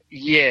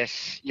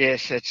 Yes.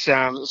 It's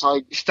if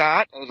I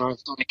start and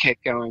I've got to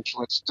keep going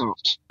till it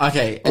stops.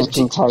 Okay. It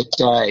can take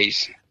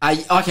days.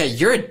 Okay,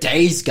 you're a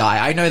days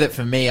guy. I know that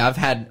for me, I've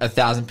had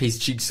 1,000-piece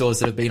jigsaws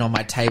that have been on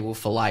my table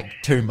for like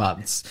 2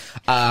 months.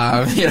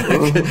 But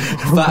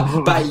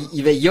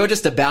you're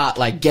just about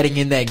like getting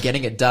in there,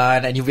 getting it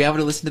done, and you'll be able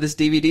to listen to this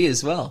DVD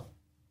as well.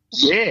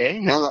 Yeah,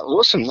 no,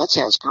 awesome. That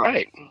sounds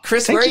great.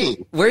 Chris, where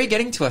are you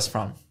getting to us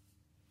from?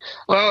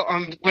 Well,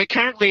 we're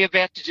currently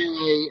about to do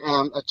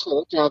a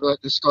talk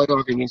about the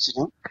skydiving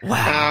incident.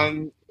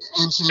 Wow.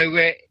 And so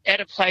we're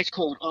at a place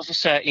called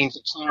Officer in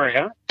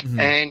Victoria,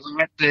 and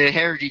we're at the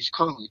Heritage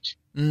College.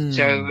 So,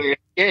 we're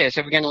going to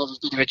have a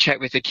bit of a chat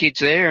with the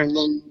kids there, and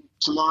then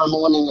tomorrow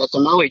morning at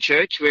the Moe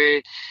Church,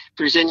 we're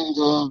presenting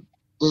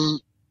the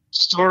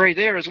story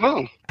there as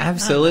well.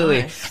 Absolutely.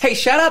 Oh, nice. Hey,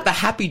 shout out the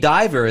Happy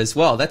Diver as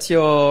well. That's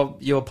your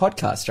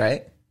podcast,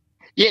 right?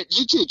 Yeah,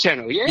 YouTube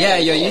channel, yeah. Yeah,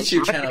 your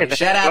YouTube channel.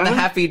 Shout out the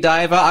Happy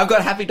Diver. I've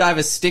got Happy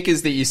Diver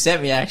stickers that you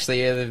sent me,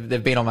 actually.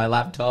 They've been on my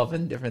laptop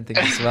and different things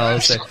as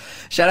well. So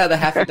shout out the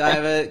Happy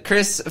Diver.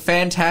 Chris,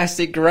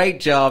 fantastic.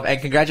 Great job.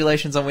 And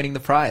congratulations on winning the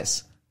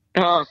prize.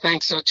 Oh,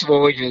 thanks to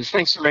all of you.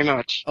 Thanks very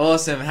much.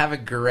 Awesome. Have a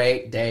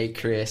great day,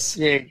 Chris.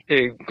 Yeah, you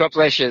too. God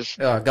bless you.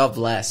 Oh, God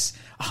bless.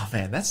 Oh,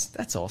 man,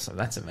 that's awesome.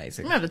 That's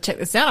amazing. I'm going to have to check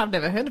this out. I've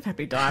never heard of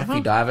Happy Diver.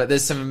 Happy Diver.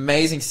 There's some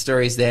amazing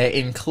stories there,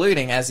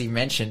 including, as he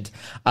mentioned,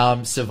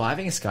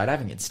 surviving a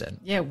skydiving incident.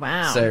 Yeah,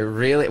 wow. So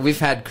really, we've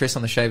had Chris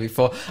on the show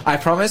before. I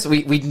promise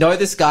we know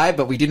this guy,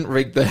 but we didn't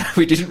rig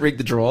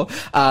the draw.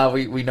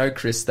 We know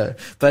Chris though.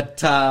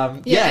 But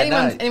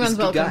anyone's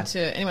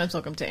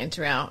welcome to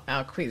enter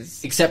our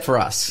quiz. Except for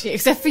us. Yeah,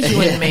 except for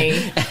you and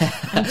me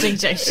and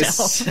DJ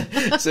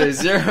Shell. So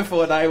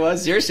 0491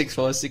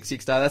 064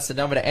 669, that's the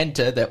number to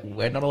enter that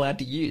we're not allowed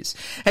to use.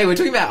 Hey, we're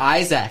talking about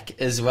Isaac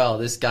as well,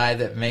 this guy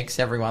that makes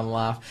everyone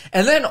laugh.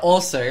 And then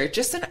also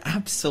just an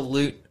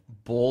absolute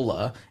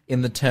baller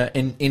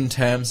in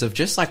terms of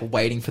just like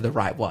waiting for the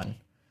right one.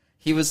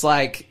 He was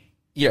like,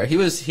 he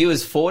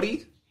was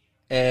 40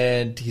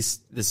 and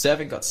the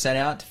servant got sent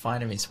out to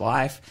find him his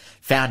wife,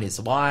 found his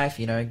wife,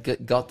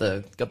 got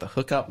the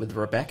hookup with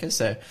Rebecca.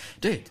 So,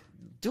 dude,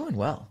 doing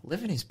well,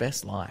 living his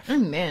best life.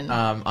 Amen.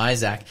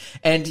 Isaac.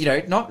 And,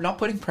 not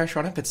putting pressure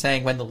on it, but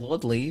saying when the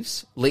Lord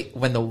leads, the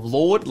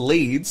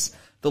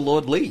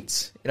Lord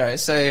leads.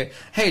 So,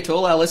 hey, to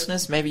all our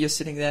listeners, maybe you're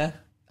sitting there,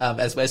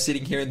 as we're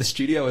sitting here in the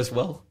studio as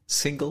well,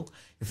 single.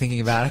 You're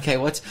thinking about, okay,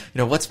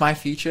 what's my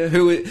future?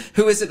 Who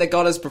is it that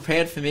God has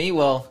prepared for me?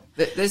 Well,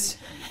 there's...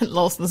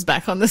 Lawson's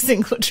back on the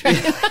single train.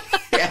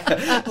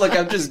 Yeah. Look,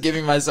 I'm just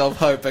giving myself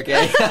hope,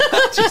 okay?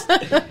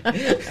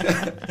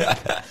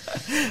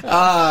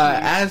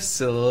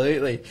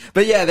 Absolutely.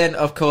 But yeah, then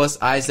of course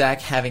Isaac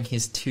having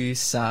his 2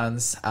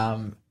 sons,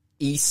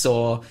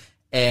 Esau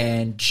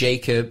and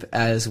Jacob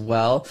as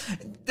well.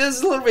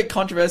 There's a little bit of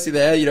controversy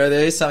there.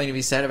 There is something to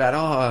be said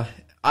about,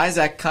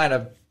 Isaac kind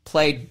of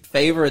played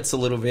favorites a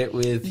little bit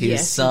with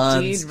his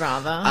sons. Yes, he did,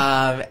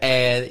 rather.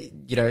 And,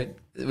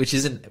 which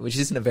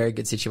isn't a very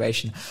good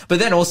situation. But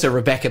then also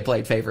Rebecca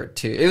played favorite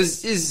too. It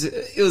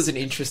was an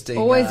interesting.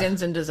 Always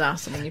ends in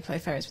disaster when you play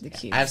favorites with the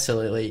kids.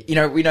 Absolutely. You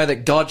know, we know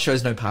that God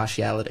shows no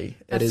partiality.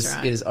 That's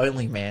right. It is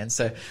only man.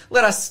 So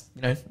let us,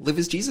 live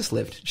as Jesus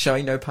lived,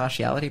 showing no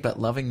partiality, but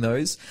loving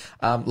those,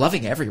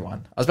 loving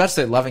everyone. I was about to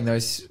say loving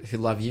those who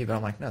love you, but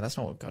I'm like, no, that's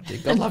not what God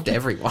did. God loved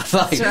everyone.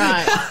 That's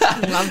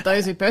right. He loved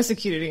those who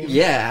persecuted him.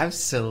 Yeah,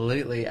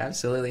 absolutely,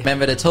 absolutely.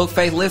 Remember to talk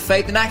faith, live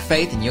faith, and act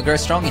faith, and you'll grow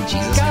strong in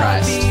Jesus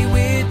Christ. Be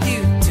with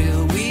you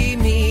till we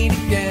meet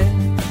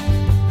again.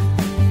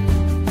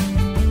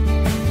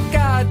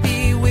 God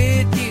be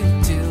with you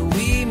till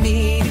we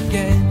meet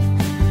again.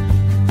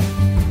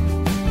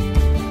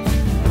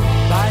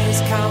 By his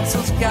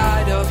counsel's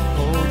guide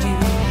uphold you,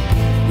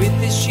 with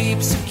his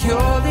sheep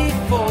securely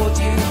fold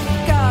you.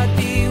 God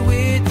be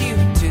with you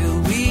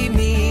till we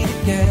meet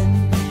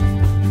again.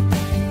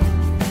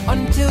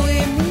 Until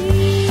we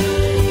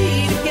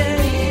meet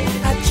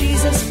again at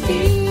Jesus'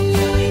 feet.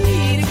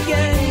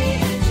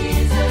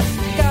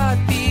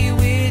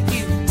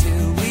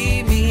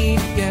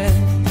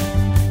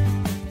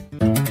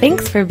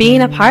 Thanks for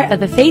being a part of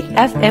the Faith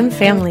FM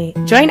family.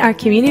 Join our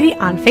community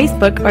on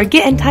Facebook or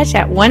get in touch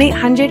at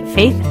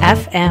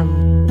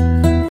 1-800-FAITH-FM.